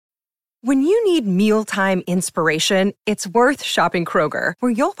When you need mealtime inspiration, it's worth shopping Kroger,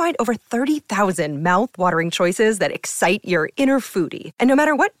 where you'll find over 30,000 mouth-watering choices that excite your inner foodie. And no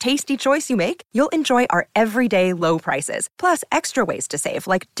matter what tasty choice you make, you'll enjoy our everyday low prices, plus extra ways to save,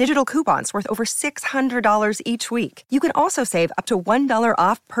 like digital coupons worth over $600 each week. You can also save up to $1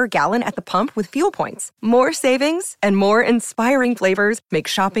 off per gallon at the pump with fuel points. More savings and more inspiring flavors make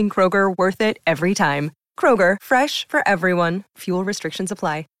shopping Kroger worth it every time. Kroger, fresh for everyone. Fuel restrictions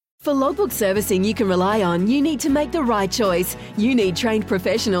apply. For logbook servicing you can rely on, you need to make the right choice. You need trained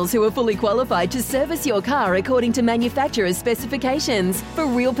professionals who are fully qualified to service your car according to manufacturer's specifications. For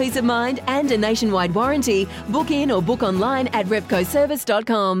real peace of mind and a nationwide warranty, book in or book online at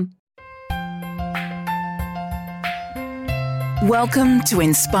repcoservice.com. Welcome to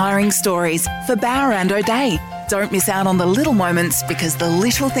Inspiring Stories for Bauer and O'Day. Don't miss out on the little moments, because the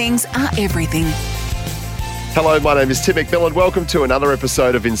little things are everything. Hello, my name is Tim McMillan. Welcome to another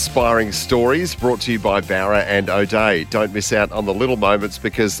episode of Inspiring Stories, brought to you by Bauer and O'Day. Don't miss out on the little moments,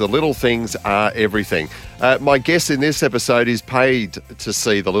 because the little things are everything. My guest in this episode is paid to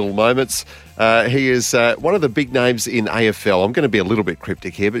see the little moments. He is one of the big names in AFL. I'm going to be a little bit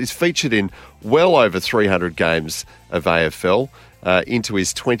cryptic here, but he's featured in well over 300 games of AFL, into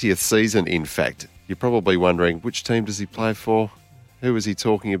his 20th season, in fact. You're probably wondering, which team does he play for? Who is he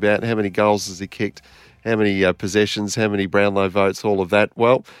talking about? How many goals has he kicked? How many possessions, how many Brownlow votes, all of that?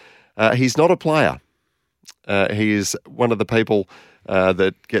 Well, he's not a player. He is one of the people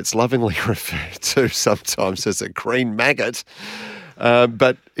that gets lovingly referred to sometimes as a green maggot.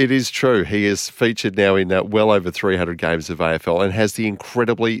 But it is true. He is featured now in well over 300 games of AFL and has the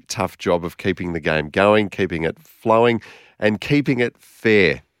incredibly tough job of keeping the game going, keeping it flowing and keeping it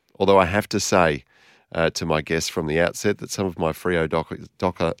fair. Although I have to say to my guests from the outset that some of my Freo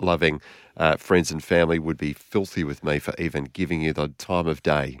Docker loving friends and family would be filthy with me for even giving you the time of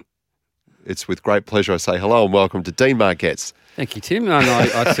day. It's with great pleasure I say hello and welcome to Dean Margetts. Thank you, Tim. And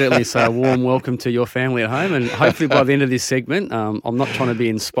I'd certainly say a warm welcome to your family at home. And hopefully by the end of this segment, I'm not trying to be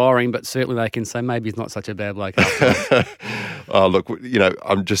inspiring, but certainly they can say maybe he's not such a bad bloke after all. Oh, look,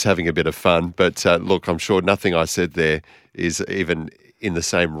 I'm just having a bit of fun. But look, I'm sure nothing I said there is even in the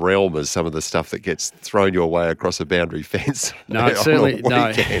same realm as some of the stuff that gets thrown your way across a boundary fence. No, it's certainly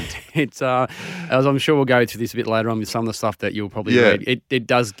no. It's as I'm sure we'll go to this a bit later on with some of the stuff that you'll probably read. It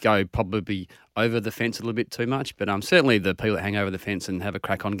does go probably over the fence a little bit too much, but certainly the people that hang over the fence and have a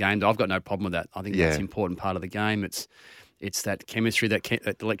crack on games, I've got no problem with that. I think that's an important part of the game. It's that chemistry,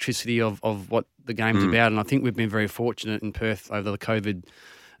 that electricity of what the game's about, and I think we've been very fortunate in Perth over the COVID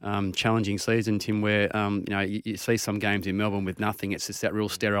challenging season, Tim, where you see some games in Melbourne with nothing. It's just that real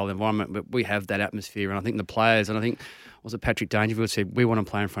sterile environment, but we have that atmosphere, and I think the players, and I think was it Patrick Dangerfield said, we want to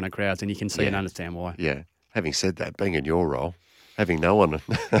play in front of crowds, and you can see and understand why. Yeah. Having said that, being in your role, having no one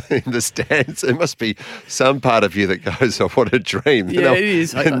in the stands, there must be some part of you that goes, oh, what a dream. Yeah, it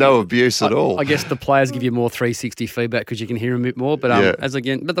is. No abuse at all. I guess the players give you more 360 feedback because you can hear them a bit more. But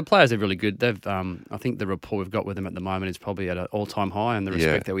but the players are really good. They've, I think the rapport we've got with them at the moment is probably at an all-time high, and the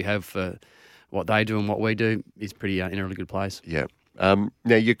respect that we have for what they do and what we do is pretty in a really good place. Yeah. Now,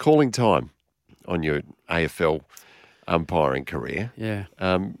 you're calling time on your AFL umpiring career. Yeah.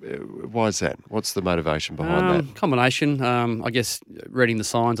 Why is that? What's the motivation behind that? Combination. I guess reading the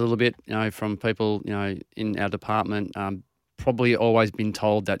signs a little bit, from people, in our department. Probably always been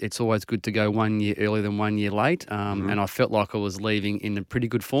told that it's always good to go 1 year earlier than 1 year late. And I felt like I was leaving in a pretty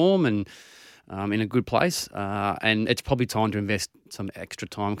good form and in a good place. And it's probably time to invest some extra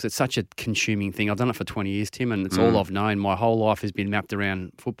time because it's such a consuming thing. I've done it for 20 years, Tim, and it's all I've known. My whole life has been mapped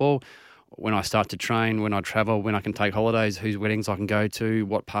around football. When I start to train, when I travel, when I can take holidays, whose weddings I can go to,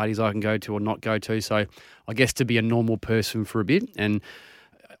 what parties I can go to or not go to. So I guess to be a normal person for a bit. And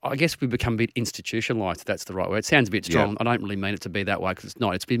I guess we become a bit institutionalised, if that's the right word. It sounds a bit strong. I don't really mean it to be that way because it's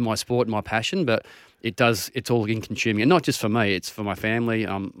not. It's been my sport and my passion, but it's all in-consuming. And not just for me, it's for my family,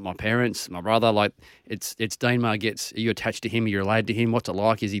 my parents, my brother. Like, it's Dean Margetts. Are you attached to him? Are you related to him? What's it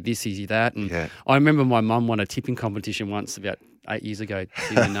like? Is he this? Is he that? And I remember my mum won a tipping competition once about 8 years ago.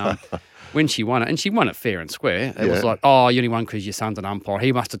 And, when she won it, and she won it fair and square, it was like, oh, you only won because your son's an umpire.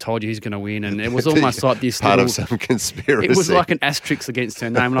 He must have told you he's going to win. And it was almost like this part of some conspiracy. It was like an asterisk against her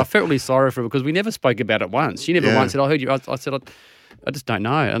name. And I felt really sorry for her because we never spoke about it once. She never once said, I heard you. I said, I just don't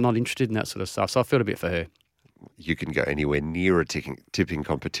know. I'm not interested in that sort of stuff. So I felt a bit for her. You can go anywhere near a tipping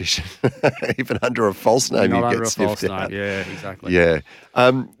competition, even under a false name. Not you under get a sniffed false out. name. Yeah, exactly. Yeah.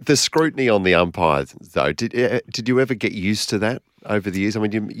 The scrutiny on the umpires, though, did you ever get used to that over the years? I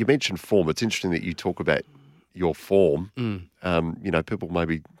mean, you mentioned form. It's interesting that you talk about your form. People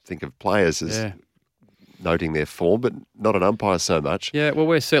maybe think of players as noting their form, but not an umpire so much. Yeah, well,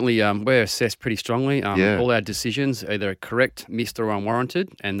 we're certainly we're assessed pretty strongly. Yeah. All our decisions either correct, missed, or unwarranted,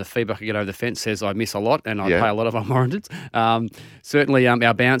 and the feedback I get over the fence says I miss a lot and I pay a lot of unwarranted. Certainly,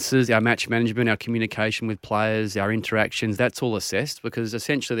 our bounces, our match management, our communication with players, our interactions, that's all assessed because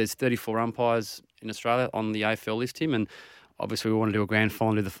essentially there's 34 umpires in Australia on the AFL list, Tim, and obviously we want to do a grand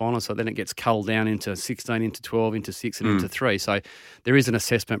final, do the final, so then it gets culled down into 16, into 12, into 6 and into 3. So there is an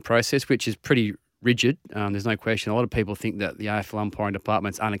assessment process which is pretty rigid. There's no question. A lot of people think that the AFL umpiring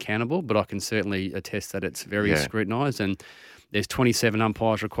department's unaccountable, but I can certainly attest that it's very scrutinised, and there's 27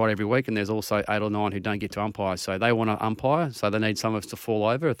 umpires required every week, and there's also 8 or 9 who don't get to umpire. So they want to umpire, so they need some of us to fall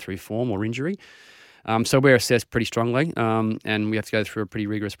over through form or injury. So we're assessed pretty strongly, and we have to go through a pretty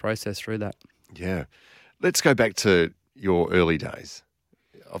rigorous process through that. Yeah. Let's go back to your early days.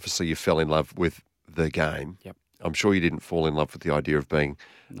 Obviously, you fell in love with the game. Yep. I'm sure you didn't fall in love with the idea of being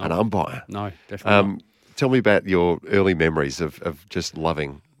an umpire. No, definitely not. Tell me about your early memories of just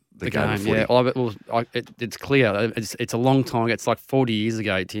loving the game of footy. Yeah, it's clear. It's a long time. It's like 40 years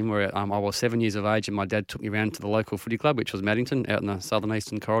ago, Tim, where I was 7 years of age and my dad took me around to the local footy club, which was Maddington, out in the southern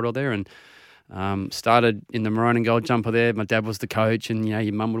eastern corridor there, and started in the maroon and gold jumper there. My dad was the coach, and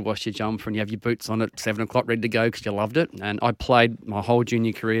your mum would wash your jumper and you have your boots on at 7 o'clock ready to go because you loved it. And I played my whole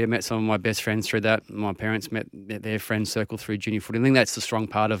junior career, met some of my best friends through that. My parents met their friends circle through junior footy. I think that's the strong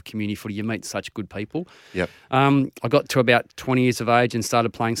part of community footy. You meet such good people. Yep. I got to about 20 years of age and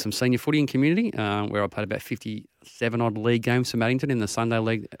started playing some senior footy in community, where I played about 57 odd league games for Maddington in the Sunday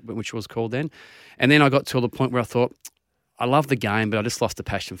League, which was called then. And then I got to the point where I thought, I love the game, but I just lost the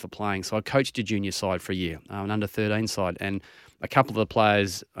passion for playing. So I coached a junior side for a year, an under-13 side. And a couple of the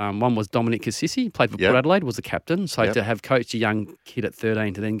players, one was Dominic Cassisi, played for Port Adelaide, was the captain. So to have coached a young kid at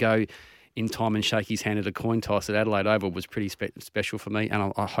 13 to then go in time and shake his hand at a coin toss at Adelaide Oval was pretty special for me,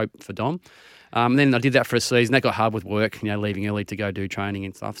 and I hope for Dom. Then I did that for a season. That got hard with work, leaving early to go do training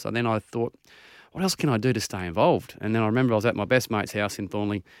and stuff. So then I thought, what else can I do to stay involved? And then I remember I was at my best mate's house in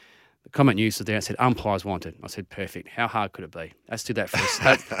Thornley. The Comment News was there and said, umpires wanted. I said, perfect. How hard could it be? Let's do that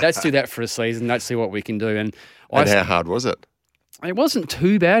for a season. Let's see what we can do. And how hard was it? It wasn't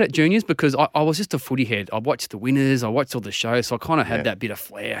too bad at juniors because I was just a footy head. I watched the winners. I watched all the shows. So I kind of had that bit of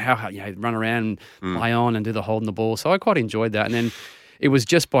flair, how run around and play on and do the holding the ball. So I quite enjoyed that. And then it was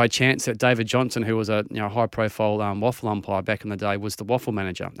just by chance that David Johnson, who was a high-profile waffle umpire back in the day, was the waffle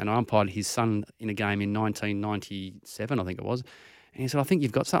manager. And I umpired his son in a game in 1997, I think it was. And he said, I think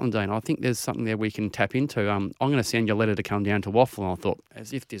you've got something, Dean. I think there's something there we can tap into. I'm going to send you a letter to come down to Waffle. And I thought,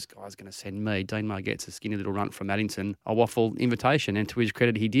 as if this guy's going to send me, Dean Margetts, a skinny little runt from Maddington, a Waffle invitation. And to his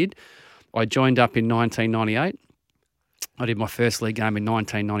credit, he did. I joined up in 1998. I did my first league game in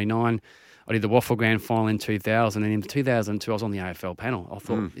 1999. I did the Waffle Grand Final in 2000. And in 2002, I was on the AFL panel. I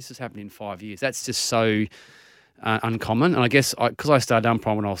thought, this has happened in 5 years. That's just so uncommon. And I guess because I started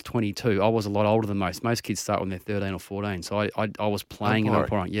umpiring when I was 22, I was a lot older than most. Most kids start when they're 13 or 14. So I was playing and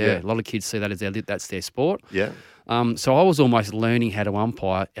umpiring. Yeah, a lot of kids see that as that's their sport. Yeah. So I was almost learning how to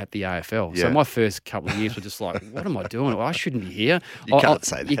umpire at the AFL. So my first couple of years were just like, what am I doing? Well, I shouldn't be here. You can't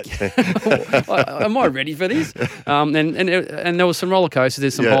say that. Am I ready for this? And there was some roller coasters.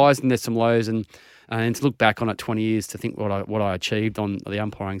 There's some highs and there's some lows. And to look back on it 20 years to think what I achieved on the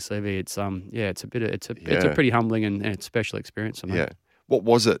umpiring CV, it's a pretty humbling and it's a special experience for me. Yeah. What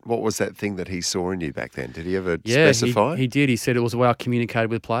was it? What was that thing that he saw in you back then? Did he ever specify? He did. He said it was the way I communicated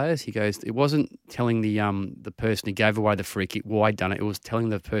with players. He goes, it wasn't telling the person who gave away the free kick why he'd done it. It was telling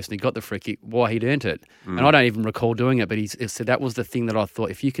the person who got the free kick why he'd earned it. And I don't even recall doing it, but he said that was the thing that I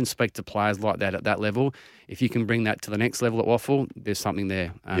thought, if you can speak to players like that at that level, if you can bring that to the next level at Waffle, there's something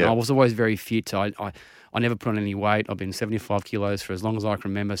there. And I was always very fit. I never put on any weight. I've been 75 kilos for as long as I can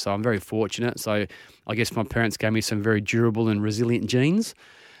remember, so I'm very fortunate. So I guess my parents gave me some very durable and resilient genes.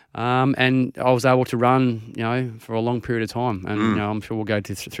 And I was able to run, for a long period of time. And, I'm sure we'll go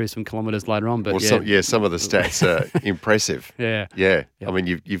through some kilometres later on. But some of the stats are impressive. Yeah. I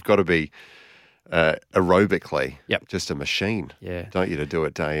mean, you've got to be aerobically just a machine, don't you, to do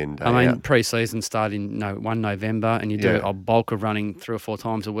it day in, day out? I mean, pre-season started in 1 November and you do a bulk of running 3 or 4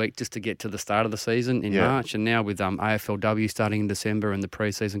 times a week just to get to the start of the season in March. And now with AFLW starting in December and the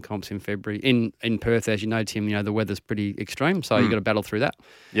pre-season comps in February. In Perth, as you know, Tim, the weather's pretty extreme, so you've got to battle through that.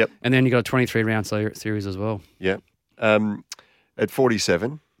 Yep. And then you've got a 23-round series as well. Yep. At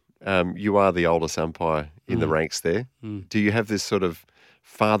 47, you are the oldest umpire in the ranks there. Do you have this sort of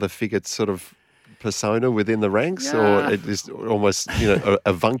father figure sort of persona within the ranks, or it is almost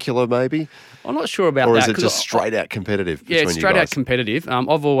avuncular maybe? I'm not sure about that. Or is it just straight out competitive? Yeah, it's straight out competitive.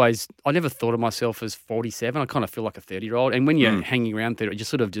 I never thought of myself as 47. I kind of feel like a 30-year-old. And when you're hanging around 30, you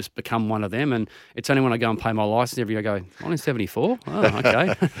sort of just become one of them. And it's only when I go and pay my license every year, I go, I'm in 74? Oh,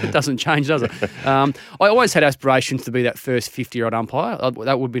 okay. It doesn't change, does it? I always had aspirations to be that first 50-year-old umpire.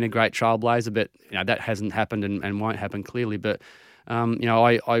 That would have been a great trailblazer, but that hasn't happened and won't happen clearly. But,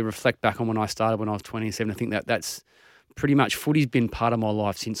 I reflect back on when I started when I was 27. I think that's pretty much footy's been part of my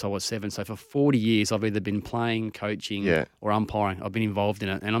life since I was 7. So for 40 years, I've either been playing, coaching, or umpiring. I've been involved in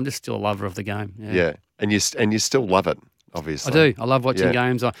it, and I'm just still a lover of the game. Yeah. And you still love it, obviously. I do. I love watching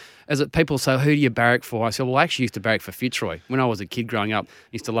games. People say, who do you barrack for? I said, well, I actually used to barrack for Fitzroy. When I was a kid growing up, I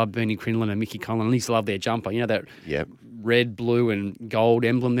used to love Bernie Crinlin and Mickey Conlon. I used to love their jumper. That red, blue and gold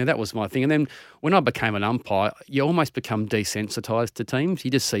emblem there. That was my thing. And then when I became an umpire, you almost become desensitised to teams. You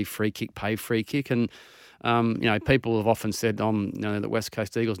just see free kick, pay free kick, and people have often said I'm the West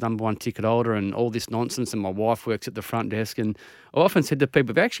Coast Eagles #1 ticket holder and all this nonsense, and my wife works at the front desk. And I've often said to people,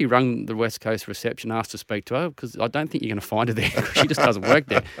 if you actually rung the West Coast reception, asked to speak to her, because I don't think you're going to find her there. She just doesn't work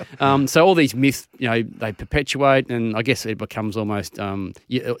there. So all these myths, they perpetuate, and I guess it becomes almost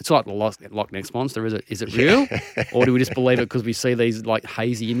it's like the Loch Ness Monster. Is it real, or do we just believe it because we see these like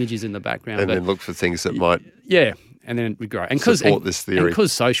hazy images in the background? And then look for things that might and then we grow. And support this theory.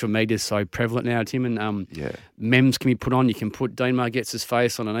 Because social media is so prevalent now, Tim, and memes can be put on. You can put Dean Margetts'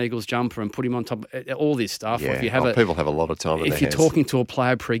 face on an Eagles jumper and put him on top. All this stuff. Yeah. If you have people have a lot of time on their hands. If you're talking to a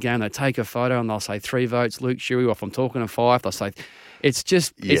player pre-game, they take a photo and they'll say 3 votes, Luke Shuey. Or if I'm talking to 5, they'll say it's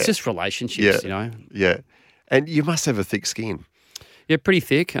just relationships, Yeah. And you must have a thick skin. Yeah, pretty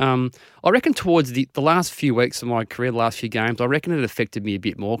thick. I reckon towards the last few weeks of my career, the last few games, I reckon it affected me a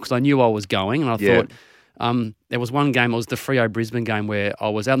bit more because I knew I was going, and I thought. There was one game, it was the Freo Brisbane game, where I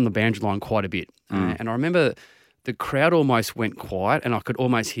was out on the boundary line quite a bit. And I remember the crowd almost went quiet and I could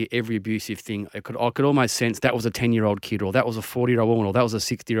almost hear every abusive thing. I could almost sense that was a 10-year-old kid, or that was a 40-year-old woman, or that was a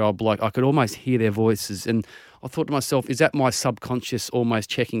 60-year-old bloke. I could almost hear their voices. And I thought to myself, is that my subconscious almost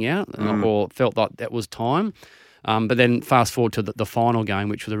checking out? Or felt like that was time? But then fast forward to the final game,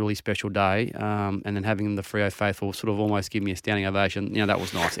 which was a really special day, and then having the Freo faithful sort of almost give me a standing ovation, that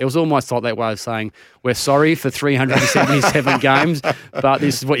was nice. It was almost like that way of saying, we're sorry for 377 games, but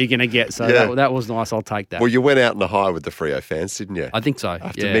this is what you're going to get. So that was nice. I'll take that. Well, you went out on a high with the Freo fans, didn't you? I think so,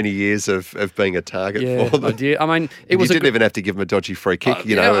 After many years of being a target for them. I did. I mean, you didn't even have to give them a dodgy free kick,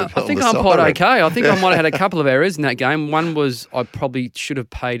 I think I'm quite okay. I think I might have had a couple of errors in that game. One was I probably should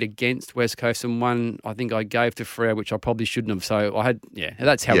have paid against West Coast, and one I think I gave to Freo, which I probably shouldn't have. So I had,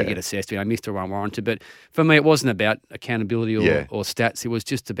 that's how we get assessed. I missed or unwarranted. But for me, it wasn't about accountability or stats. It was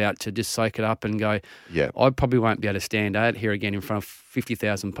just about to just soak it up and go, I probably won't be able to stand out here again in front of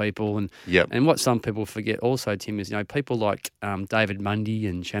 50,000 people. And what some people forget also, Tim, is, people like David Mundy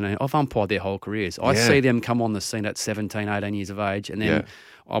and Shannon, I've umpired their whole careers. I see them come on the scene at 17, 18 years of age, and then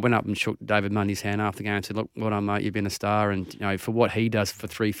I went up and shook David Mundy's hand after the game and said, look, well done, mate, you've been a star. And, for what he does for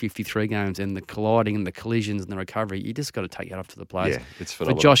 353 games and the colliding and the collisions and the recovery, you just got to take that up to the players. Yeah, it's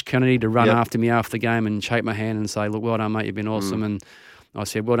phenomenal. For Josh Kennedy to run after me after the game and shake my hand and say, look, well done, mate, you've been awesome. And I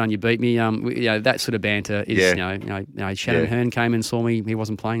said, well done, you beat me. That sort of banter is, Shannon Hearn came and saw me. He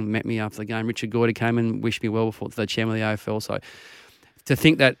wasn't playing, met me after the game. Richard Goyder came and wished me well before the chairman of the AFL. So to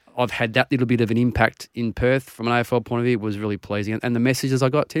think that I've had that little bit of an impact in Perth from an AFL point of view was really pleasing. And the messages I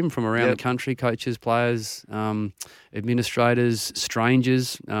got, Tim, from around the country, coaches, players, administrators,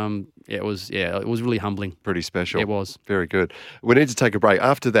 strangers, it was really humbling. Pretty special. It was. Very good. We need to take a break.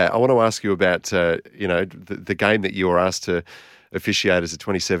 After that, I want to ask you about, the game that you were asked to officiate as a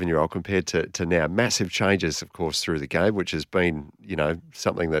 27-year-old compared to now. Massive changes, of course, through the game, which has been,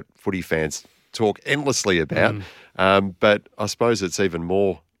 something that footy fans talk endlessly about. But I suppose it's even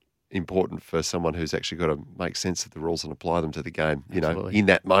more important for someone who's actually got to make sense of the rules and apply them to the game, in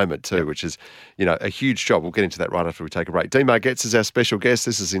that moment too, which is, a huge job. We'll get into that right after we take a break. Dean Margetts is our special guest.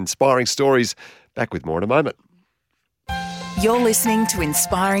 This is Inspiring Stories. Back with more in a moment. You're listening to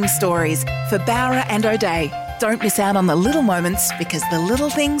Inspiring Stories for Bowra and O'Dea. Don't miss out on the little moments, because the little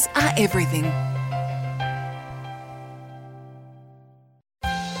things are everything.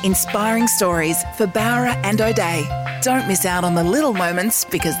 Inspiring Stories for Bowra and O'Dea. Don't miss out on the little moments,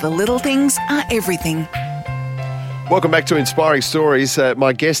 because the little things are everything. Welcome back to Inspiring Stories.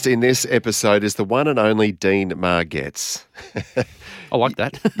 My guest in this episode is the one and only Dean Margetts. I like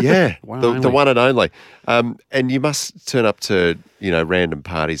that. Yeah, the one and only. And you must turn up to, random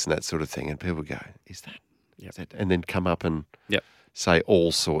parties and that sort of thing, and people go, is that? And then come up and say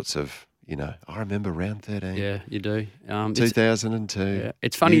all sorts of I remember round 13. Yeah, you do. 2002. Yeah.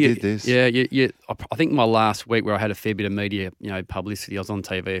 It's funny. You did this. Yeah, I think my last week where I had a fair bit of media, publicity, I was on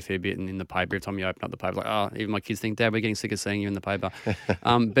TV a fair bit and in the paper. Every time you open up the paper, even my kids think, Dad, we're getting sick of seeing you in the paper.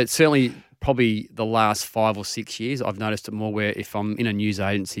 But certainly probably the last 5 or 6 years, I've noticed it more where if I'm in a news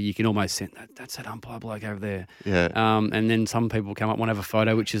agency, you can almost sense that's that umpire bloke over there. Yeah. And then some people come up, want to have a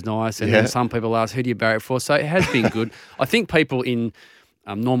photo, which is nice. And then some people ask, who do you barrack for? So it has been good. I think people in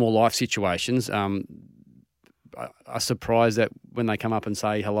normal life situations are surprised that when they come up and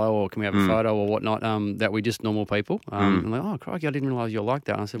say hello or can we have a photo or whatnot, that we're just normal people. And like, oh, crikey, I didn't realise you're like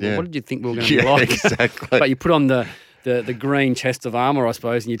that. And I said, well, what did you think we were going to be like? Exactly. But you put on the green chest of armour, I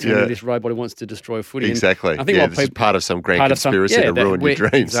suppose, and you turn into this robot who wants to destroy footy. Exactly. And I think this is part of some grand conspiracy to ruin your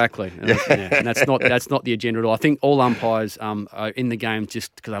dreams. Exactly. And that's not the agenda at all. I think all umpires are in the game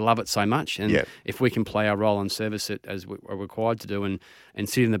just because they love it so much. And if we can play our role and service it as we're required to do and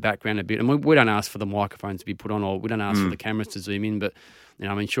sit in the background a bit. And we don't ask for the microphones to be put on or we don't ask for the cameras to zoom in, but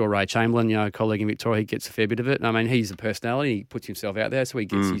sure, Ray Chamberlain, a colleague in Victoria, he gets a fair bit of it. He's a personality. He puts himself out there, so he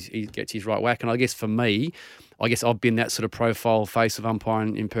gets his right whack. And I guess for me, I've been that sort of profile face of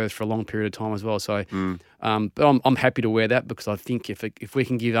umpiring in Perth for a long period of time as well. So, but I'm happy to wear that because I think if we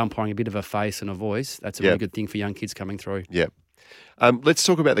can give umpiring a bit of a face and a voice, that's a really good thing for young kids coming through. Yeah. Let's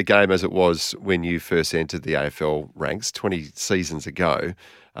talk about the game as it was when you first entered the AFL ranks 20 seasons ago.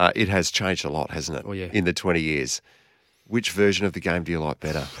 It has changed a lot, hasn't it? Oh, yeah. In the 20 years. Which version of the game do you like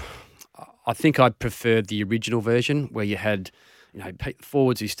better? I think I preferred the original version where you had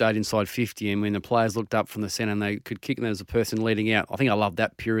forwards who stayed inside 50 and when the players looked up from the centre and they could kick and there was a person leading out. I think I love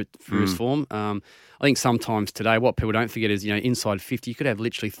that purest form. I think sometimes today what people don't forget is, inside 50 you could have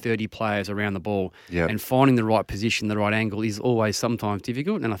literally 30 players around the ball and finding the right position, the right angle is always sometimes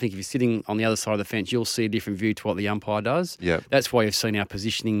difficult. And I think if you're sitting on the other side of the fence, you'll see a different view to what the umpire does. Yep. That's why you've seen our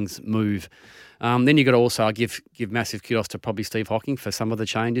positionings move. Then you've got to also give massive kudos to probably Steve Hocking for some of the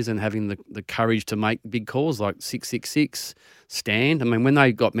changes and having the courage to make big calls like 666, stand. When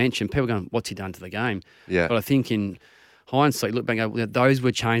they got mentioned, people were going, what's he done to the game? Yeah. But I think in hindsight, look back and go, those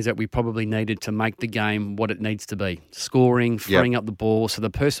were changes that we probably needed to make the game what it needs to be. Scoring, freeing up the ball. So the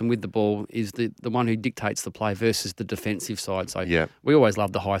person with the ball is the one who dictates the play versus the defensive side. So we always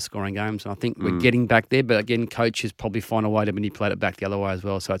love the high-scoring games. And I think we're getting back there. But again, coaches probably find a way to manipulate it back the other way as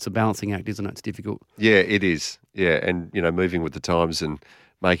well. So it's a balancing act, isn't it? It's difficult. Yeah, it is. Yeah, and, moving with the times and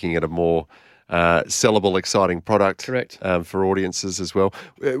making it a more sellable, exciting product. Correct. For audiences as well.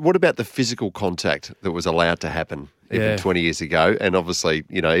 What about the physical contact that was allowed to happen even 20 years ago, and obviously,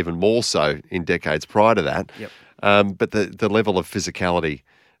 even more so in decades prior to that. Yep. But the level of physicality,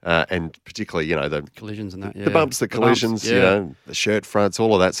 and particularly, the collisions and that, the bumps, the collisions, the shirt fronts,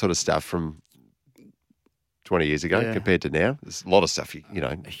 all of that sort of stuff from 20 years ago compared to now. There's a lot of stuff,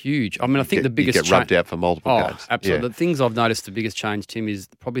 huge. I think the biggest you get rubbed out for multiple games. Absolutely. The things I've noticed, the biggest change, Tim, is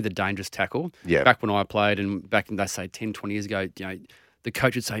probably the dangerous tackle. Yeah. Back when I played and back in, they say 10, 20 years ago, the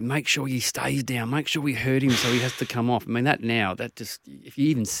coach would say, make sure he stays down, make sure we hurt him so he has to come off. That just, if you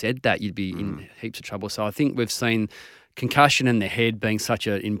even said that, you'd be in heaps of trouble. So I think we've seen concussion and the head being such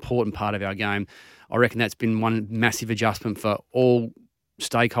an important part of our game. I reckon that's been one massive adjustment for all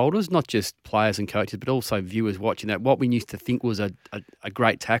stakeholders, not just players and coaches, but also viewers watching that. What we used to think was a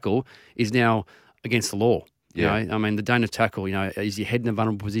great tackle is now against the law. Yeah. The dangerous tackle, is your head in a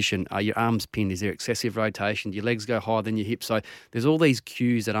vulnerable position? Are your arms pinned? Is there excessive rotation? Do your legs go higher than your hips? So there's all these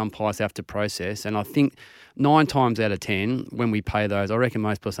cues that umpires have to process. And I think 9 times out of 10, when we pay those, I reckon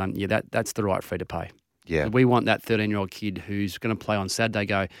most people say, that's the right fee to pay. Yeah. We want that 13-year-old kid who's going to play on Saturday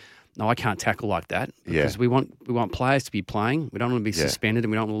go, no, I can't tackle like that. Because we want players to be playing. We don't want to be suspended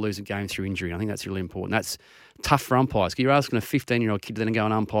and we don't want to lose a game through injury. I think that's really important. That's tough for umpires. You're asking a 15-year-old kid to then go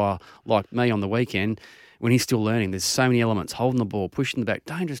and umpire like me on the weekend when he's still learning. There's so many elements, holding the ball, pushing the back,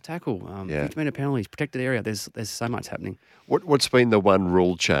 dangerous tackle, 50-metre penalties, protected area. There's so much happening. What's been the one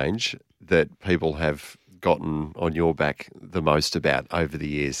rule change that people have gotten on your back the most about over the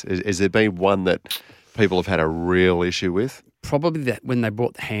years? Has there been one that people have had a real issue with? Probably that when they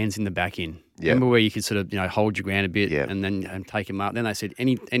brought the hands in the back in. Yeah. Remember where you could sort of hold your ground a bit and then take them up. Then they said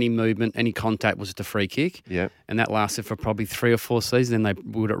any movement, any contact was just a free kick. Yeah. And that lasted for probably 3 or 4 seasons. Then they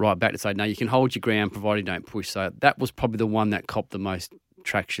wheeled it right back to say, no, you can hold your ground provided you don't push. So that was probably the one that copped the most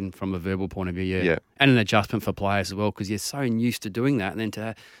traction from a verbal point of view, Yeah. And an adjustment for players as well because you're so used to doing that. And then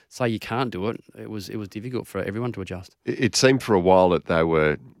to say you can't do it, it was difficult for everyone to adjust. It seemed for a while that they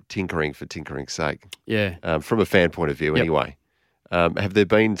were tinkering for tinkering's sake. Yeah. From a fan point of view anyway. Have there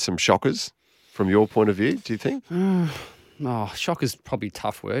been some shockers from your point of view, do you think? shock is probably a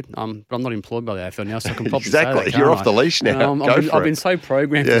tough word. But I'm not employed by the AFL now, so I can probably say that. Exactly. You're off the leash now. I've been so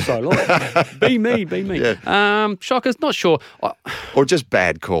programmed for so long. Be me. Yeah. Shockers, not sure. Or just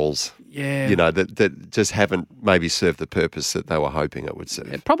bad calls. Yeah. You know, that just haven't maybe served the purpose that they were hoping it would serve.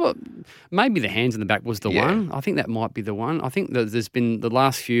 Yeah, probably, maybe the hands in the back was the one. I think that might be the one. I think that there's been, the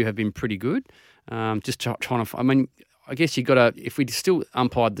last few have been pretty good. Just trying to, I mean, I guess you got to, if we still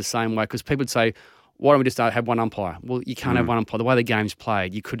umpired the same way, because people would say, why don't we just have one umpire? Well, you can't have one umpire. The way the game's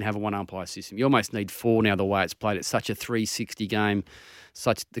played, you couldn't have a one umpire system. You almost need four now, the way it's played. It's such a 360 game,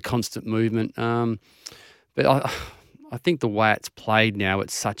 such the constant movement. But I think the way it's played now,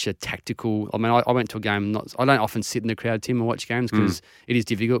 it's such a tactical. I mean, I went to a game. I don't often sit in the crowd, Tim, and watch games because it is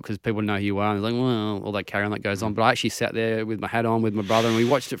difficult because people know who you are. And they're like, well, all that carry on that goes on. But I actually sat there with my hat on with my brother, and we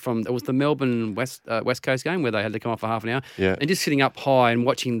watched it from. It was the Melbourne West Coast game where they had to come off for half an hour. Yeah. And just sitting up high and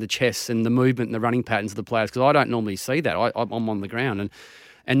watching the chess and the movement and the running patterns of the players, because I don't normally see that. I'm on the ground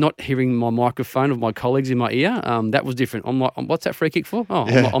and not hearing my microphone of my colleagues in my ear, that was different. I'm like, what's that free kick for? Oh,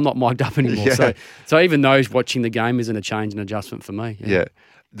 I'm not mic'd up anymore. Yeah. So even those watching the game isn't a change and adjustment for me. Yeah.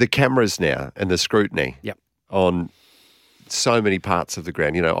 The cameras now and the scrutiny on so many parts of the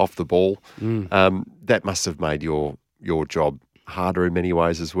ground, you know, off the ball, that must have made your job harder in many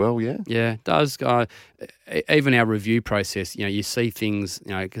ways as well, yeah? Yeah, it does. Even our review process, you know, you see things,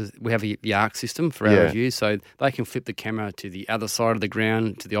 you know, because we have the ARC system for our reviews, so they can flip the camera to the other side of the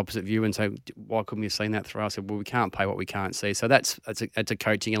ground, to the opposite view, and say, why couldn't we have seen that through? I said, well, we can't pay what we can't see. So that's a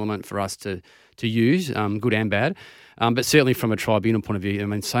coaching element for us to use, good and bad. But certainly from a tribunal point of view, I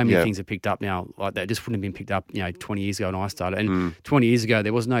mean, so many things are picked up now like that just wouldn't have been picked up, you know, 20 years ago when I started. And 20 years ago,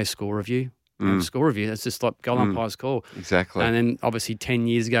 there was no score review. Score review. It's just like goal umpire's call. Exactly. And then obviously 10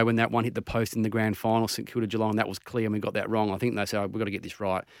 years ago when that one hit the post in the grand final, St Kilda Geelong, that was clear and we got that wrong. I think they said, we've got to get this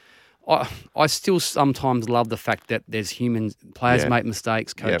right. I still sometimes love the fact that there's humans, players make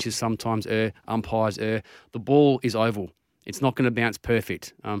mistakes, coaches sometimes err, umpires err. The ball is oval. It's not going to bounce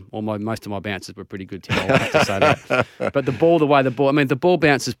perfect. Most of my bounces were pretty good, Tim, I'll have to say that. But the ball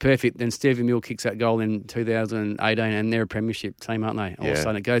bounces perfect, then Stevie Mill kicks that goal in 2018 and they're a premiership team, aren't they? All of a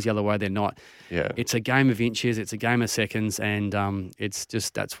sudden it goes the other way, they're not. Yeah. It's a game of inches, it's a game of seconds, and it's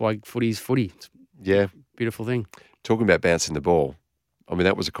just, that's why footy's footy. It's a beautiful thing. Talking about bouncing the ball, I mean,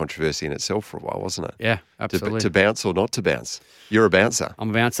 that was a controversy in itself for a while, wasn't it? Yeah, absolutely. To bounce or not to bounce? You're a bouncer. I'm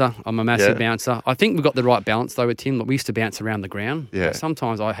a bouncer. I'm a massive bouncer. I think we've got the right balance, though, with Tim. Like, we used to bounce around the ground. Yeah.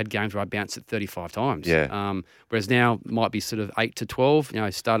 Sometimes I had games where I bounced it 35 times. Yeah. Whereas now it might be sort of 8 to 12, you know,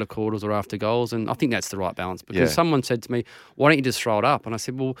 start of quarters or after goals. And I think that's the right balance because someone said to me, why don't you just throw it up? And I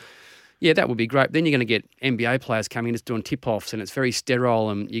said, well, yeah, that would be great. Then you're going to get NBA players coming in just doing tip-offs and it's very sterile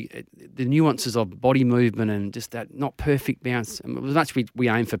and the nuances of body movement and just that not perfect bounce. I mean, as much as we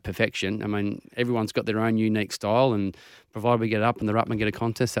aim for perfection, I mean, everyone's got their own unique style and provided we get it up and they're up and get a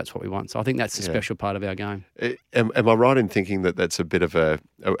contest, that's what we want. So I think that's the special part of our game. Am I right in thinking that that's a bit of a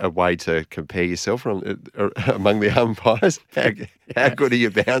way to compare yourself among the umpires? How good are your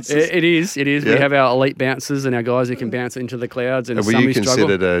bouncers? It is. Yeah. We have our elite bouncers and our guys who can bounce into the clouds and were some you who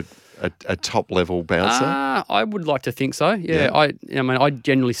considered a top-level bouncer? I would like to think so, yeah. I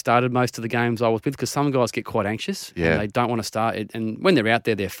generally started most of the games I was with because some guys get quite anxious and they don't want to start it. And when they're out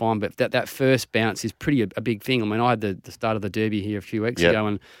there, they're fine, but that first bounce is pretty a big thing. I mean, I had the start of the Derby here a few weeks ago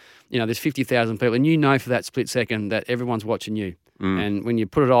and, you know, there's 50,000 people and you know for that split second that everyone's watching you. And when you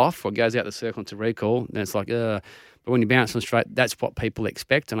put it off or it goes out the circle into recall, then it's like, but when you bounce on straight, that's what people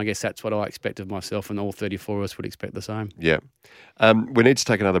expect. And I guess that's what I expect of myself and all 34 of us would expect the same. Yeah. We need to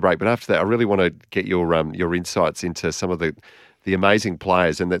take another break. But after that, I really want to get your insights into some of the amazing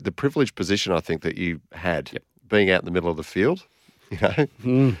players and the privileged position I think that you had being out in the middle of the field, you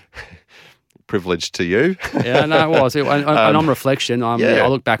know. Privilege to you. Yeah, no, it was. And on reflection, I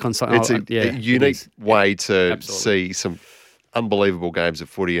look back on something. It's a unique way to see some unbelievable games of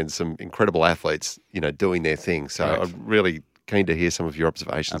footy and some incredible athletes, you know, doing their thing. So I'm really keen to hear some of your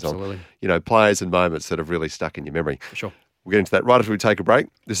observations on, you know, players and moments that have really stuck in your memory. For sure. We'll get into that right after we take a break.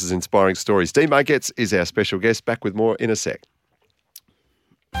 This is Inspiring Stories. Dean Margetts is our special guest. Back with more in a sec.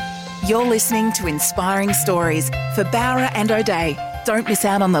 You're listening to Inspiring Stories for Bowra and O'Dea. Don't miss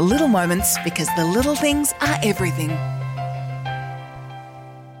out on the little moments because the little things are everything.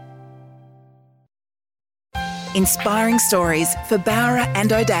 Inspiring Stories for Bowra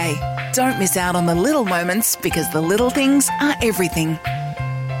and O'Dea. Don't miss out on the little moments because the little things are everything.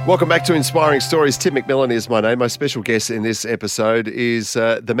 Welcome back to Inspiring Stories. Tim McMillan is my name. My special guest in this episode is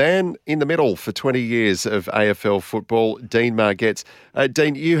the man in the middle for 20 years of AFL football, Dean Margetts.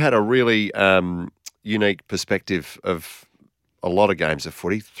 Dean, you had a really unique perspective of a lot of games of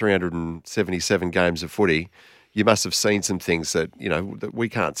footy, 377 games of footy. you must have seen some things that, that we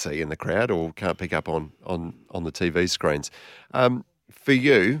can't see in the crowd or can't pick up on the TV screens. For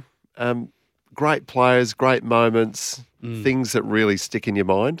you, great players, great moments, things that really stick in your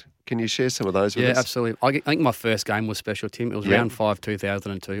mind. Can you share some of those with us? Yeah, absolutely. I think my first game was special, Tim. It was round 5,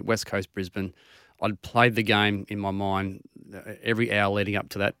 2002, West Coast, Brisbane. I'd played the game in my mind every hour leading up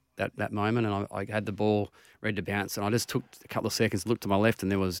to that moment, and I had the ball ready to bounce, and I just took a couple of seconds, looked to my left,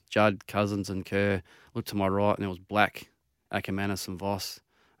 and there was Judd, Cousins and Kerr. Looked to my right, and there was Black, Ackermanis and Voss.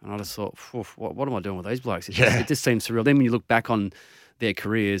 And I just thought, what am I doing with these blokes? It just seems surreal. Then when you look back on their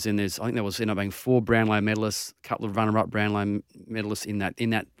careers, and I think there was ended up being 4 Brownlow medalists, a couple of runner-up Brownlow medalists in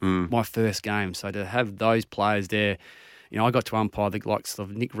that my first game. So to have those players there, I got to umpire the likes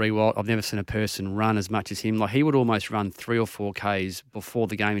of Nick Rewalt. I've never seen a person run as much as him. Like, he would almost run 3 or 4 Ks before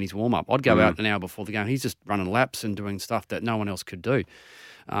the game in his warm-up. I'd go out an hour before the game. He's just running laps and doing stuff that no one else could do.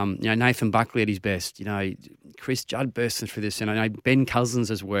 Nathan Buckley at his best. Chris Judd bursting through this. Ben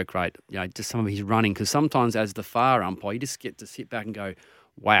Cousins' work rate. Just some of his running. Because sometimes as the far umpire, you just get to sit back and go,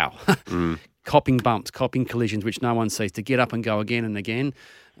 wow. Copping bumps, copping collisions, which no one sees. To get up and go again and again.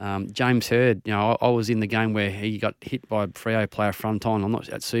 James Hird, I was in the game where he got hit by a Freo player front on. I'm not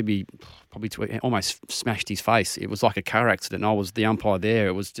at Subi, probably almost smashed his face. It was like a car accident. I was the umpire there.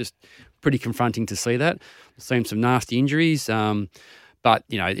 It was just pretty confronting to see that. I've seen some nasty injuries. But,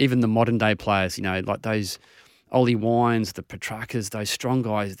 even the modern day players, like those Ollie Wines, the Petrarcas, those strong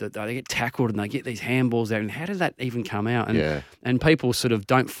guys, that they get tackled and they get these handballs out. And how did that even come out? And people sort of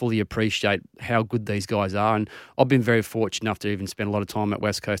don't fully appreciate how good these guys are. And I've been very fortunate enough to even spend a lot of time at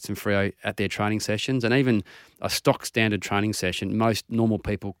West Coast and Freo at their training sessions. And even a stock standard training session, most normal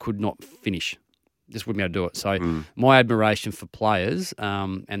people could not finish. Just wouldn't be able to do it. So my admiration for players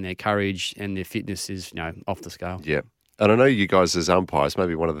and their courage and their fitness is, off the scale. Yeah. And I know you guys as umpires,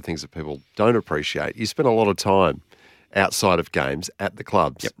 maybe one of the things that people don't appreciate, you spend a lot of time outside of games at the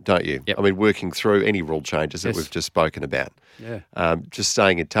clubs, don't you? Yep. I mean, working through any rule changes that we've just spoken about. Yeah. Just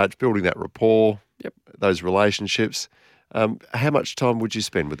staying in touch, building that rapport, those relationships. How much time would you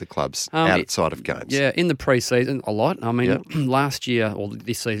spend with the clubs outside of games? Yeah, in the pre-season, a lot. I mean, last year, or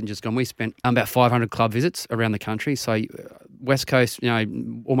this season just gone, we spent about 500 club visits around the country. So West Coast,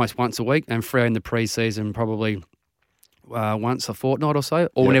 almost once a week, and Freo in the pre-season probably once a fortnight or so,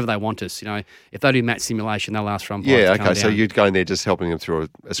 or whenever they want us. If they do match simulation, they'll ask for umpires to come down. So you'd go in there just helping them through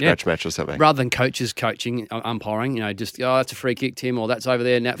a scratch match or something? Rather than coaches coaching, umpiring, just, that's a free kick, Tim, or that's over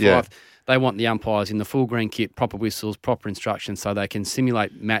there, nat 5. They want the umpires in the full green kit, proper whistles, proper instructions, so they can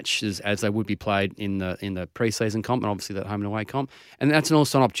simulate matches as they would be played in the pre-season comp, and obviously that home and away comp. And that's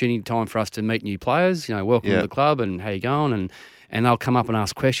also an opportunity time for us to meet new players, welcome to the club and how you going, and they'll come up and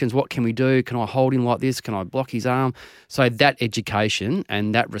ask questions. What can we do? Can I hold him like this? Can I block his arm? So that education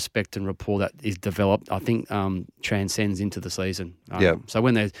and that respect and rapport that is developed, I think, transcends into the season. So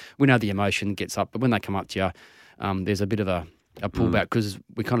we know the emotion gets up, but when they come up to you, there's a bit of a pullback because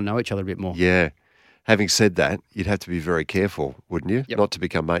we kind of know each other a bit more. Yeah. Having said that, you'd have to be very careful, wouldn't you? Yep. Not to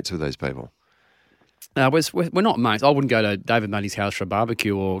become mates with those people. We're not mates. I wouldn't go to David Mundy's house for a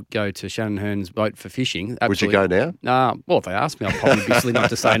barbecue or go to Shannon Hearn's boat for fishing. Absolutely. Would you go now? Well, if they asked me, I'd probably be silly not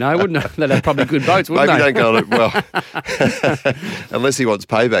to say no, wouldn't I? They'd have probably good boats, wouldn't Maybe they? don't go on it. Well, unless he wants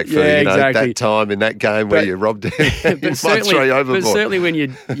payback for exactly. that time in that game where you robbed him. But certainly when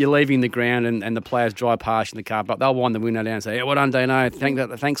you're leaving the ground and the players drive past in the car, but they'll wind the window down and say, well done, Dino.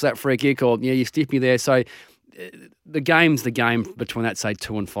 Thanks for that free kick, or you stiffed me there. So the game's the game between that, say,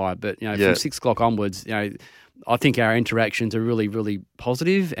 2 and 5. But from 6 o'clock onwards, I think our interactions are really, really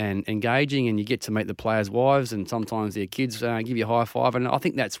positive and engaging, and you get to meet the players' wives and sometimes their kids give you a high five. And I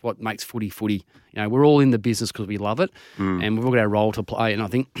think that's what makes footy. We're all in the business because we love it and we've all got our role to play. And I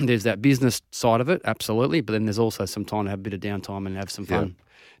think there's that business side of it, absolutely, but then there's also some time to have a bit of downtime and have some fun.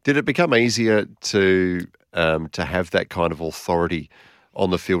 Did it become easier to have that kind of authority on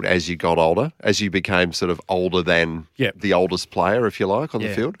the field as you got older, as you became sort of older than the oldest player, if you like, on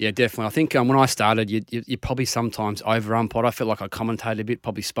the field? Yeah, definitely. I think when I started, you probably sometimes over-umpired. I felt like I commentated a bit,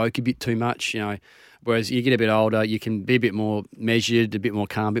 probably spoke a bit too much, whereas you get a bit older, you can be a bit more measured, a bit more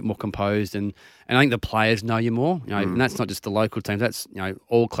calm, a bit more composed, and I think the players know you more, and that's not just the local teams, that's,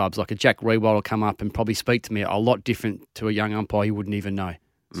 all clubs. Like a Jack Rewald will come up and probably speak to me a lot different to a young umpire you wouldn't even know.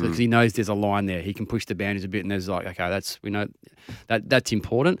 So because he knows there's a line there, he can push the boundaries a bit, and there's like, okay, we know that's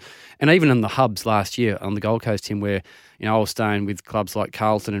important. And even in the hubs last year on the Gold Coast team, where I was staying with clubs like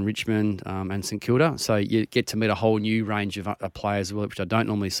Carlton and Richmond and St Kilda, so you get to meet a whole new range of players, which I don't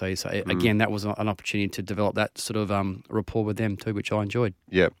normally see. So again, that was an opportunity to develop that sort of rapport with them too, which I enjoyed.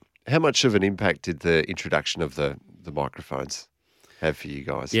 Yeah. How much of an impact did the introduction of the microphones have for you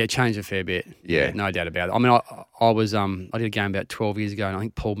guys. Yeah, it changed a fair bit. Yeah. No doubt about it. I mean, I did a game about 12 years ago, and I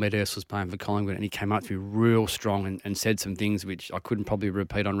think Paul Medhurst was playing for Collingwood, and he came up to me real strong and said some things which I couldn't probably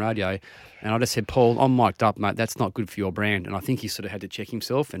repeat on radio. And I just said, Paul, I'm mic'd up, mate. That's not good for your brand. And I think he sort of had to check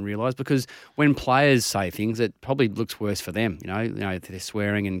himself and realise, because when players say things, it probably looks worse for them. You know, they're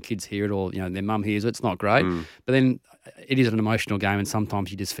swearing and kids hear it, or their mum hears it. It's not great. But then it is an emotional game, and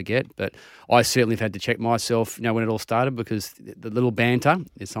sometimes you just forget. But I certainly have had to check myself, when it all started, because the little banter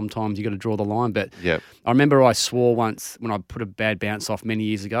is sometimes you got to draw the line. But Yep. I remember I swore once when I put a bad bounce off many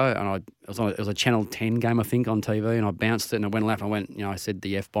years ago, and it was a Channel 10 game, I think, on TV, and I bounced it, and I went left, and I went, I said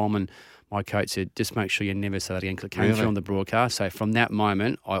the F-bomb, and my coach said, just make sure you never say that again, because it came through on the broadcast. So from that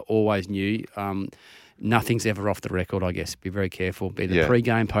moment, I always knew nothing's ever off the record, I guess. Be very careful, be the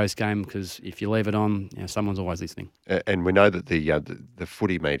pre-game, post-game, because if you leave it on, someone's always listening. And we know that the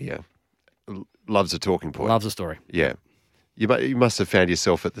footy media loves a talking point. Loves a story. Yeah. You must have found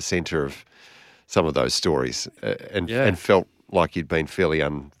yourself at the centre of some of those stories and felt like you'd been fairly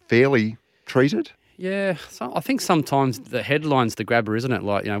unfairly treated. Yeah, so I think sometimes the headline's the grabber, isn't it?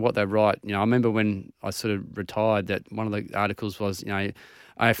 Like, what they write. I remember when I sort of retired that one of the articles was,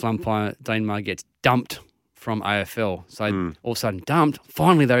 AFL umpire Dean May gets dumped from AFL. So all of a sudden, dumped.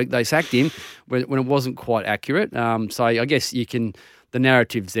 Finally, they sacked him when it wasn't quite accurate. So I guess the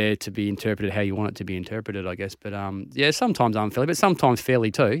narrative's there to be interpreted how you want it to be interpreted, I guess. But sometimes unfairly, but sometimes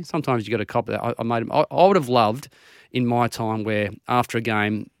fairly too. Sometimes you got to cop that. I would have loved in my time where after a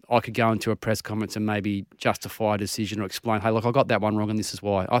game I could go into a press conference and maybe justify a decision or explain, hey, look, I got that one wrong and this is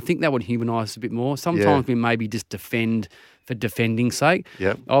why. I think that would humanise us a bit more. Sometimes we maybe just defend for defending's sake.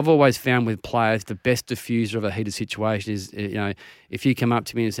 Yep. I've always found with players the best diffuser of a heated situation is, if you come up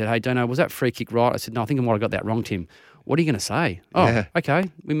to me and said, hey, Dono, was that free kick right? I said, no, I think I might have got that wrong, Tim. What are you going to say? Oh,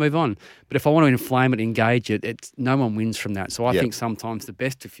 okay, we move on. But if I want to inflame it, engage it, no one wins from that. So I think sometimes the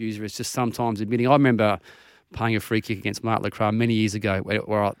best diffuser is just sometimes admitting. I remember playing a free kick against Mark Lacroix many years ago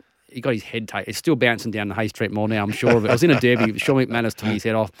where he got his head taken. It's still bouncing down the Hay Street Mall now, I'm sure of it. I was in a derby. Sean McManus took his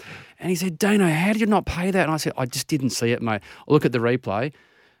head off. And he said, Dano, how did you not pay that? And I said, I just didn't see it, mate. I look at the replay, and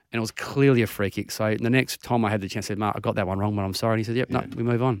it was clearly a free kick. So the next time I had the chance, I said, Mark, I got that one wrong, but I'm sorry. And he said, no, we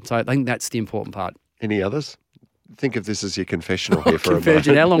move on. So I think that's the important part. Any others? Think of this as your confessional here for a moment.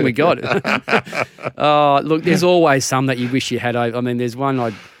 How long we got? Look, there's always some that you wish you had. I mean, there's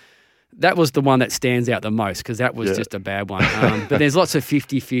one that was the one that stands out the most because that was just a bad one. But there's lots of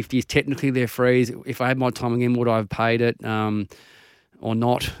 50-50s. Technically, they're frees. If I had my time again, would I have paid it or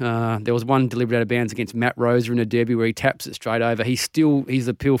not? There was one delivered out of bounds against Matt Rosa in a derby where he taps it straight over. He's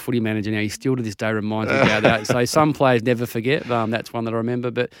the Peel footy manager now. He still to this day reminds me about that. So some players never forget. That's one that I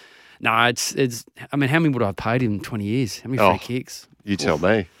remember. But no, it's. I mean, how many would I have paid him in 20 years? How many free kicks? You tell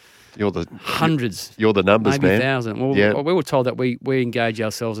me. You're the hundreds. You're the numbers, maybe man. 1,000. Well, we were told that we engage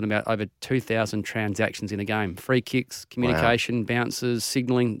ourselves in about over 2,000 transactions in a game. Free kicks, communication, bounces,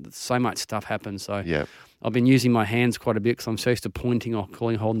 signalling. So much stuff happens. So I've been using my hands quite a bit because I'm so used to pointing or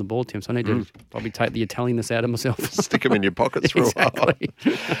calling, holding the ball, Tim. So I need to probably take the Italianness out of myself. Stick them in your pockets for a while.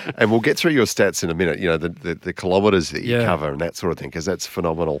 And we'll get through your stats in a minute. The kilometres that you cover and that sort of thing, because that's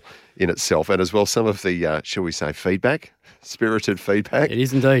phenomenal in itself. And as well, some of the, shall we say, spirited feedback. It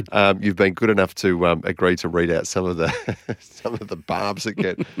is indeed. You've been good enough to agree to read out some of the barbs that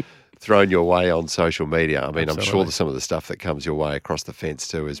get thrown your way on social media. I mean, I'm sure that some of the stuff that comes your way across the fence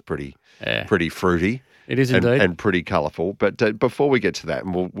too is pretty fruity. It is indeed. And pretty colourful. But before we get to that,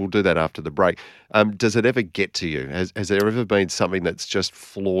 and we'll do that after the break, does it ever get to you? Has there ever been something that's just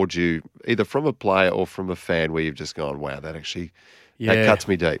floored you, either from a player or from a fan, where you've just gone, wow, that actually that cuts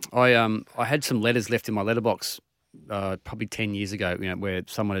me deep? I had some letters left in my letterbox probably 10 years ago, where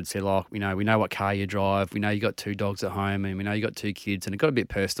someone had said, we know what car you drive, we know you got 2 dogs at home, and we know you got 2 kids, and it got a bit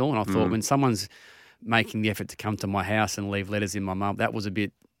personal. And I thought, when someone's making the effort to come to my house and leave letters in my mum, that was a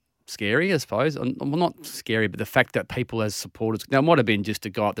bit scary, I suppose. Well, not scary, but the fact that people as supporters, now it might have been just a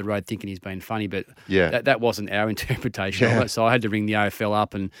guy up the road thinking he's been funny, but that wasn't our interpretation of it. So I had to ring the AFL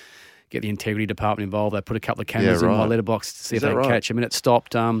up and get the integrity department involved. They put a couple of cameras in my letterbox to see if they could catch him, and it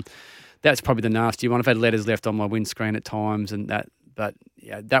stopped. That's probably the nasty one. I've had letters left on my windscreen at times, and that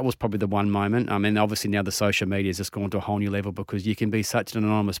was probably the one moment. And obviously now the social media has just gone to a whole new level because you can be such an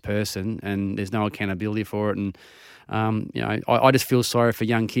anonymous person and there's no accountability for it. And I just feel sorry for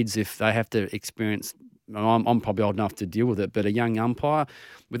young kids if they have to experience. I'm probably old enough to deal with it, but a young umpire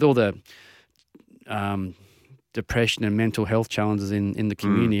with all the depression and mental health challenges in the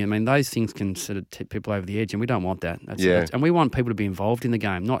community. I mean, those things can sort of tip people over the edge, and we don't want that. And we want people to be involved in the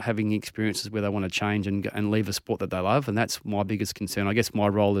game, not having experiences where they want to change and leave a sport that they love. And that's my biggest concern. I guess my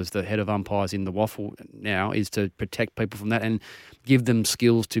role as the head of umpires in the WAFL now is to protect people from that and give them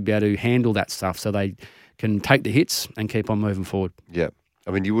skills to be able to handle that stuff so they can take the hits and keep on moving forward. Yeah.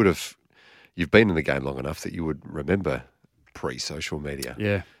 I mean, you've been in the game long enough that you would remember pre-social media.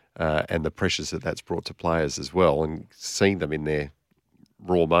 Yeah. And the pressures that's brought to players as well, and seeing them in their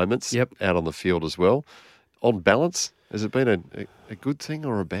raw moments out on the field as well. On balance, has it been a good thing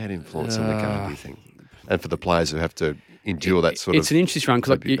or a bad influence on the game, do you think? And for the players who have to endure that sort of... It's an interesting one,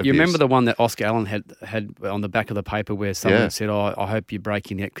 because you remember the one that Oscar Allen had on the back of the paper where someone said, I hope you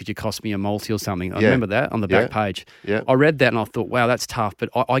break your neck because you cost me a multi or something. I remember that on the back page. Yeah. I read that and I thought, wow, that's tough, but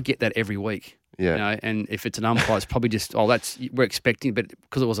I get that every week. Yeah. You know, and if it's an umpire, it's probably just, we're expecting, but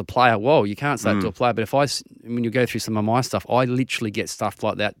because it was a player, you can't say it to a player. But when you go through some of my stuff, I literally get stuff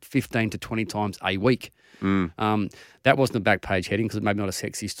like that 15 to 20 times a week. That wasn't a back page heading because it may be not a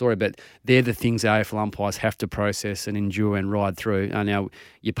sexy story, but they're the things AFL umpires have to process and endure and ride through. And now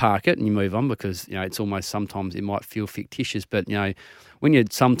you park it and you move on because, it's almost sometimes it might feel fictitious, but, when you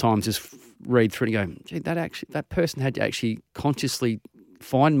sometimes just read through and go, gee, that person had to actually consciously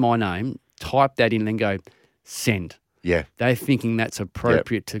find my name, type that in and go, send. Yeah. They're thinking that's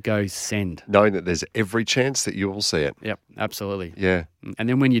appropriate to go send. Knowing that there's every chance that you will see it. Yep, absolutely. Yeah. And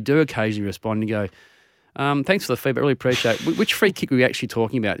then when you do occasionally respond, you go, thanks for the feedback, really appreciate it. Which free kick were you actually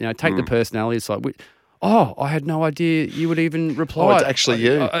talking about? Take the personality. It's like, I had no idea you would even reply. Oh, it's actually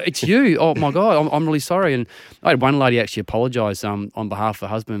you. It's you. Oh, my God, I'm really sorry. And I had one lady actually apologise on behalf of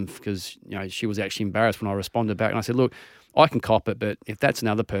her husband because, she was actually embarrassed when I responded back. And I said, look, I can cop it, but if that's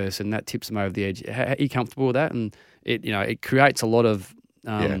another person, that tips them over the edge. Are you comfortable with that? And it creates a lot of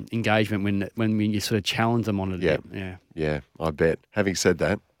engagement when you sort of challenge them on it. Yeah, I bet. Having said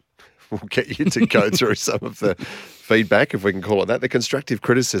that, we'll get you to go through some of the feedback, if we can call it that, the constructive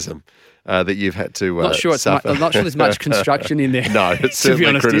criticism that you've had to suffer. I'm not sure there's much construction in there. No, it's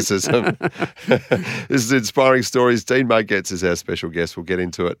certainly criticism. This is Inspiring Stories. Dean Margetts is our special guest. We'll get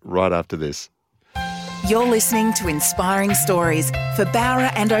into it right after this. You're listening to Inspiring Stories for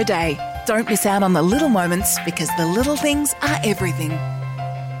Bowra and O'Dea. Don't miss out on the little moments because the little things are everything.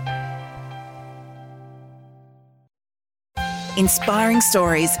 Inspiring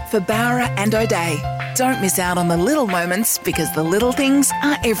Stories for Bowra and O'Dea. Don't miss out on the little moments because the little things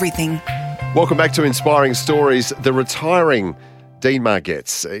are everything. Welcome back to Inspiring Stories. The retiring Dean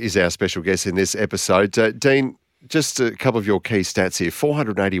Margetts is our special guest in this episode. Dean, just a couple of your key stats here.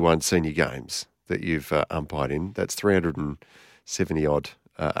 481 senior games that you've umpired in. That's 370-odd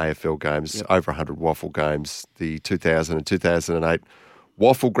AFL games, over 100 WAFL games, the 2000 and 2008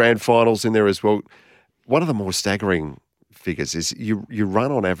 WAFL Grand Finals in there as well. One of the more staggering figures is you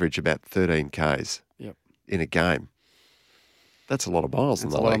run on average about 13 Ks in a game. That's a lot of miles in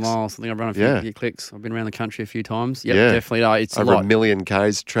the legs. That's a lot of miles. I think I've run a few clicks. I've been around the country a few times. Definitely. No, it's over a lot. 1 million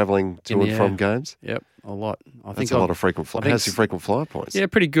Ks travelling to and from games. Yep, a lot. That's a lot of frequent flying. How's your frequent flyer points? Yeah,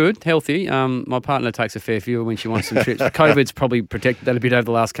 pretty good, healthy. My partner takes a fair few when she wants some trips. COVID's probably protected that a bit over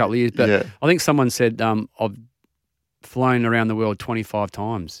the last couple of years, but I think someone said I've flown around the world 25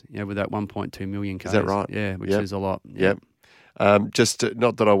 times with that 1.2 million Ks. Is that right? Yeah, which is a lot. Yep. Just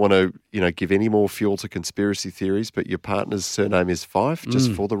not that I want to, give any more fuel to conspiracy theories, but your partner's surname is Fife,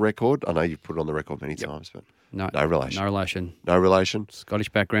 just for the record. I know you've put it on the record many times, but no relation. No relation. No relation. Scottish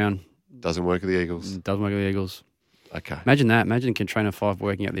background. Doesn't work at the Eagles. Doesn't work at the Eagles. Okay. Imagine that. Imagine Katrina Fife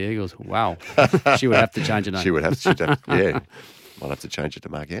working at the Eagles. Wow. She would have to change her name. She would have to. Yeah. Might have to change it to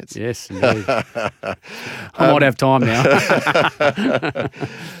Margetts. Yes, indeed. I might have time now.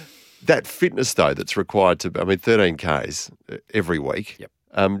 That fitness, though, that's required 13 Ks every week. Yep.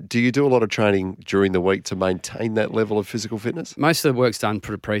 Do you do a lot of training during the week to maintain that level of physical fitness? Most of the work's done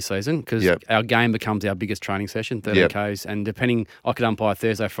pre-season because our game becomes our biggest training session, 13 Ks. And depending, I could umpire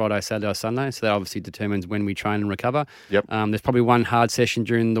Thursday, Friday, Saturday or Sunday. So that obviously determines when we train and recover. Yep. There's probably one hard session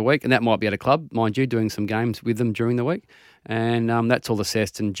during the week, and that might be at a club, mind you, doing some games with them during the week. And that's all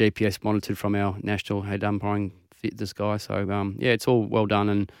assessed and GPS monitored from our national head umpiring fitness guy. So, it's all well done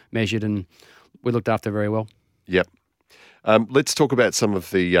and measured, and we looked after very well. Yep. Let's talk about some of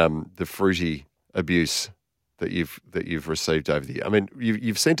the fruity abuse that you've received over the year. I mean,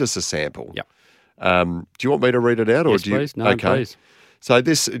 you've sent us a sample. Yep. Do you want me to read it out, or yes, do you? Please. No, please. So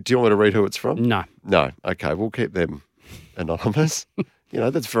do you want me to read who it's from? No. No. Okay, we'll keep them anonymous.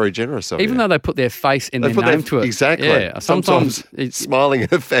 That's very generous of you. Even though they put their face and their name to it. Exactly. Yeah. Sometimes it's smiling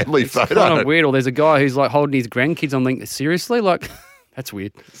at a family photo. It's kind of weird. Or there's a guy who's like holding his grandkids. I'm thinking, seriously? Like, That's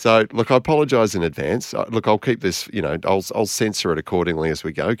weird. So, look, I apologise in advance. Look, I'll keep this, I'll censor it accordingly as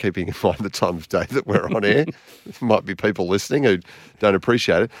we go, keeping in mind the time of day that we're on air. There might be people listening who don't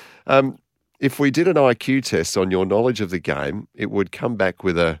appreciate it. If we did an IQ test on your knowledge of the game, it would come back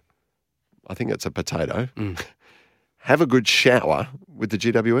with I think it's a potato. Have a good shower with the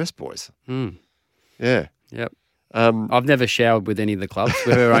GWS boys. Yeah. Yep. I've never showered with any of the clubs.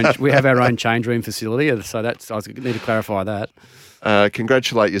 We have our own change room facility, so I need to clarify that.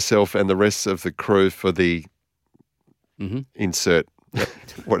 Congratulate yourself and the rest of the crew for the insert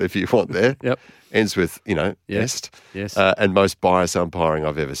whatever you want there. Yep. Ends with, best. Yes. And most biased umpiring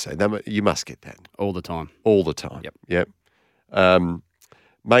I've ever seen. You must get that. All the time. All the time. Yep.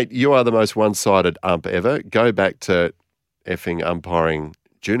 Mate, you are the most one-sided ump ever. Go back to effing umpiring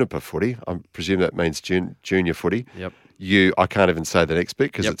juniper footy. I presume that means junior footy. Yep. I can't even say the next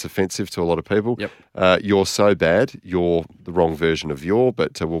bit because it's offensive to a lot of people. Yep. You're so bad. You're the wrong version of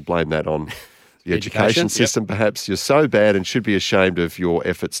but we'll blame that on the education system perhaps. You're so bad and should be ashamed of your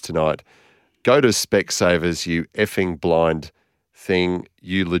efforts tonight. Go to Specsavers, you effing blind thing.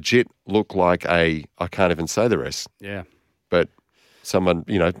 You legit look like I can't even say the rest. Yeah. But someone,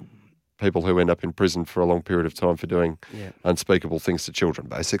 people who end up in prison for a long period of time for doing unspeakable things to children,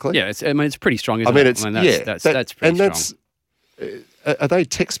 basically. Yeah, it's pretty strong, isn't it? That's pretty strong. Are they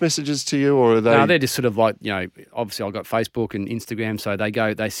text messages to you, or are they? No, they're just sort of like, obviously I've got Facebook and Instagram, so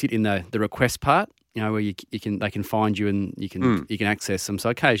they sit in the request part, where they can find you and you can access them. So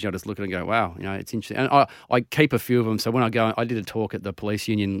occasionally I just look at it and go, wow, it's interesting. And I keep a few of them. So when I did a talk at the police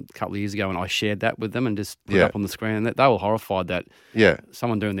union a couple of years ago, and I shared that with them and just put it up on the screen, and they were horrified that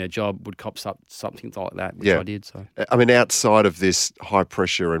someone doing their job would cop something like that, which I did. So I mean, outside of this high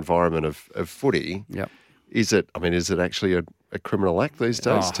pressure environment of footy, is it actually a criminal act these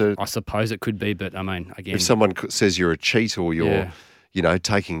days? I suppose it could be, but I mean, again, if someone says you're a cheat or you're,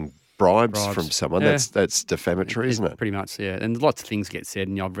 taking bribes from someone, that's defamatory, isn't it? Pretty much, yeah. And lots of things get said,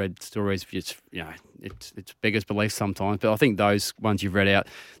 and I've read stories. It's beggars belief sometimes, but I think those ones you've read out,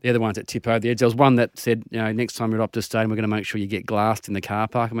 they're the ones that tip over the edge. There was one that said, next time you're up to stadium, we're going to make sure you get glassed in the car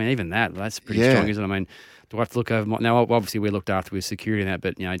park. I mean, even that's pretty strong, isn't it? I mean, do I have to look over now? Obviously, we're looked after with security and that,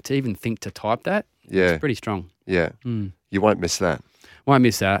 but to even think to type that, it's pretty strong. Yeah, you won't miss that. Won't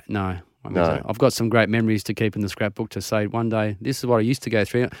miss that. No. I've got some great memories to keep in the scrapbook to say one day this is what I used to go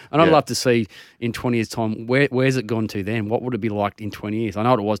through, and I'd love to see in 20 years' time where's it gone to then? What would it be like in 20 years? I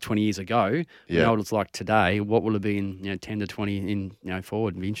know what it was 20 years ago. I know what it's like today. What will it be in 10 to 20 in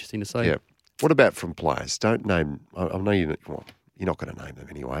forward? It'd be interesting to see. Yeah. What about from players? Don't name. I know you're not going to name them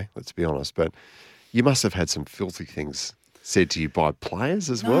anyway. Let's be honest, but you must have had some filthy things said to you by players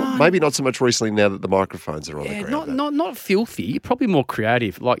as well? Maybe not so much recently now that the microphones are on the ground. Not filthy, probably more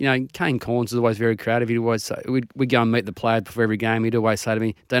creative. Like, Kane Corns is always very creative. He'd always say, we'd go and meet the players before every game. He'd always say to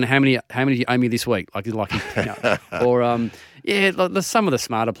me, "Don't know how many do you owe me this week?" Or some of the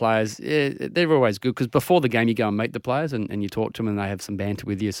smarter players, they're always good because before the game you go and meet the players and you talk to them and they have some banter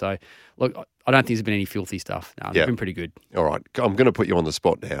with you. So, look, I don't think there's been any filthy stuff. No, they've been pretty good. All right, I'm going to put you on the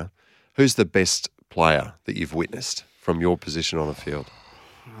spot now. Who's the best player that you've witnessed from your position on the field?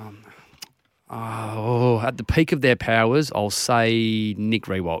 At the peak of their powers, I'll say Nick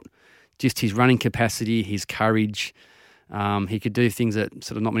Riewoldt. Just his running capacity, his courage. He could do things that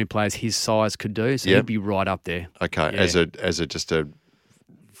sort of not many players his size could do. So he'd be right up there. Okay, yeah. as just a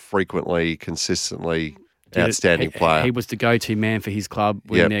frequently, consistently outstanding player. He was the go-to man for his club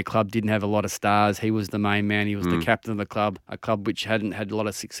when their club didn't have a lot of stars. He was the main man. He was the captain of the club, a club which hadn't had a lot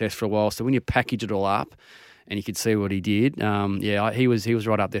of success for a while. So when you package it all up, and you could see what he did. He was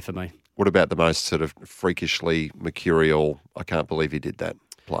right up there for me. What about the most sort of freakishly mercurial, I can't believe he did that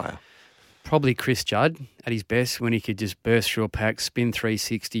player? Probably Chris Judd at his best when he could just burst through a pack, spin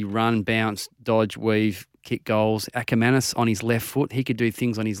 360, run, bounce, dodge, weave, kick goals. Ackermanis on his left foot, he could do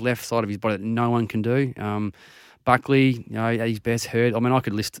things on his left side of his body that no one can do. Buckley, at his best, Hurd. I mean, I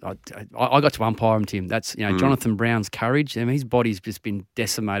could list. I got to umpire him, Tim. That's Jonathan Brown's courage. I mean, his body's just been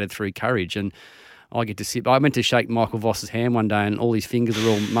decimated through courage and. I get to sit. I went to shake Michael Voss's hand one day, and all his fingers are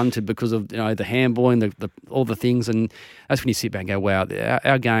all munted because of the handballing, the all the things. And that's when you sit back and go, "Wow,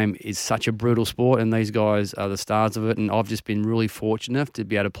 our game is such a brutal sport, and these guys are the stars of it." And I've just been really fortunate enough to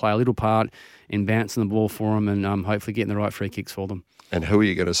be able to play a little part in bouncing the ball for them, and hopefully getting the right free kicks for them. And who are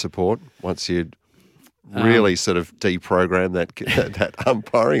you going to support once you really sort of deprogram that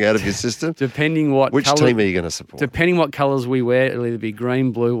umpiring out of your system? Depending what which team are you going to support? Depending what colours we wear, it'll either be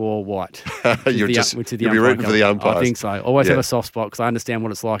green, blue, or white. You'll be rooting for the umpires. I think so. Always have a soft spot because I understand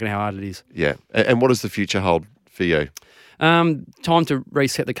what it's like and how hard it is. Yeah. And what does the future hold for you? Time to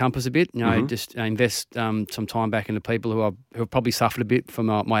reset the compass a bit. Just invest some time back into people who have probably suffered a bit from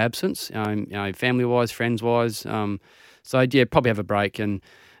my absence. Family wise, friends wise. Probably have a break and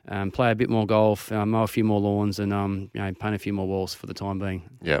play a bit more golf, mow a few more lawns, and paint a few more walls for the time being.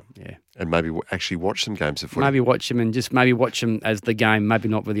 Yeah. And maybe actually watch some games of footy. Maybe watch them and just maybe watch them as the game. Maybe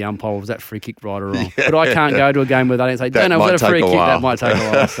not with the umpire. Was that free kick right or wrong? But I can't go to a game where they don't say, "Don't know, was that a free kick?" That might take a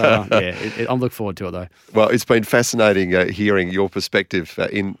while. So I'm looking forward to it though. Well, it's been fascinating hearing your perspective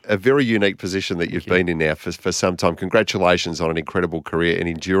in a very unique position that you've been in now for some time. Congratulations on an incredible career, an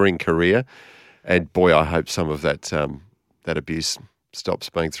enduring career, and boy, I hope some of that abuse stops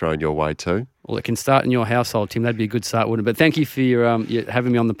being thrown your way too. Well, it can start in your household, Tim. That'd be a good start, wouldn't it? But thank you for your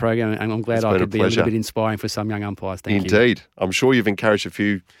having me on the program, and I'm glad I could be a little bit inspiring for some young umpires. Thank you. Indeed. I'm sure you've encouraged a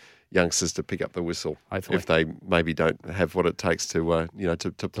few youngsters to pick up the whistle. Hopefully. If they maybe don't have what it takes to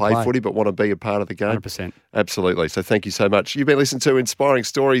play footy but want to be a part of the game. 100%. Absolutely. So thank you so much. You've been listening to Inspiring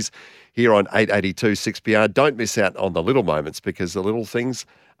Stories here on 882 6PR. Don't miss out on the little moments, because the little things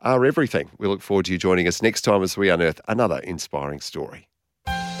are everything. We look forward to you joining us next time as we unearth another inspiring story.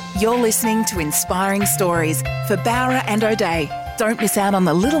 You're listening to Inspiring Stories for Bowra and O'Dea. Don't miss out on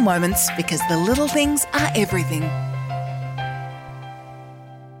the little moments, because the little things are everything.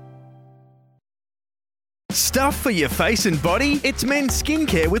 Stuff for your face and body? It's men's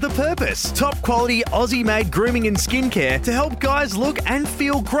skincare with a purpose. Top quality Aussie-made grooming and skincare to help guys look and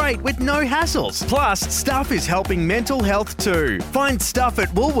feel great with no hassles. Plus, Stuff is helping mental health too. Find Stuff at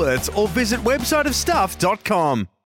Woolworths or visit websiteofstuff.com.